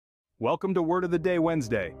Welcome to Word of the Day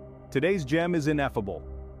Wednesday. Today's gem is ineffable.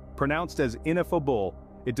 Pronounced as ineffable,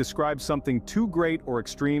 it describes something too great or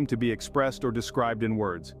extreme to be expressed or described in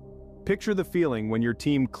words. Picture the feeling when your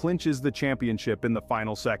team clinches the championship in the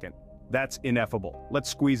final second. That's ineffable. Let's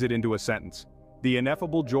squeeze it into a sentence. The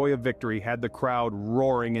ineffable joy of victory had the crowd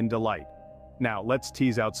roaring in delight. Now, let's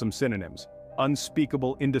tease out some synonyms.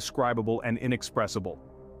 Unspeakable, indescribable, and inexpressible.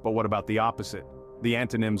 But what about the opposite? The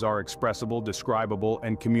antonyms are expressible, describable,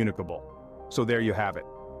 and communicable. So there you have it.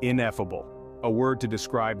 Ineffable. A word to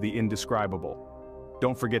describe the indescribable.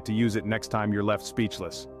 Don't forget to use it next time you're left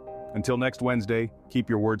speechless. Until next Wednesday, keep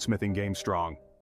your wordsmithing game strong.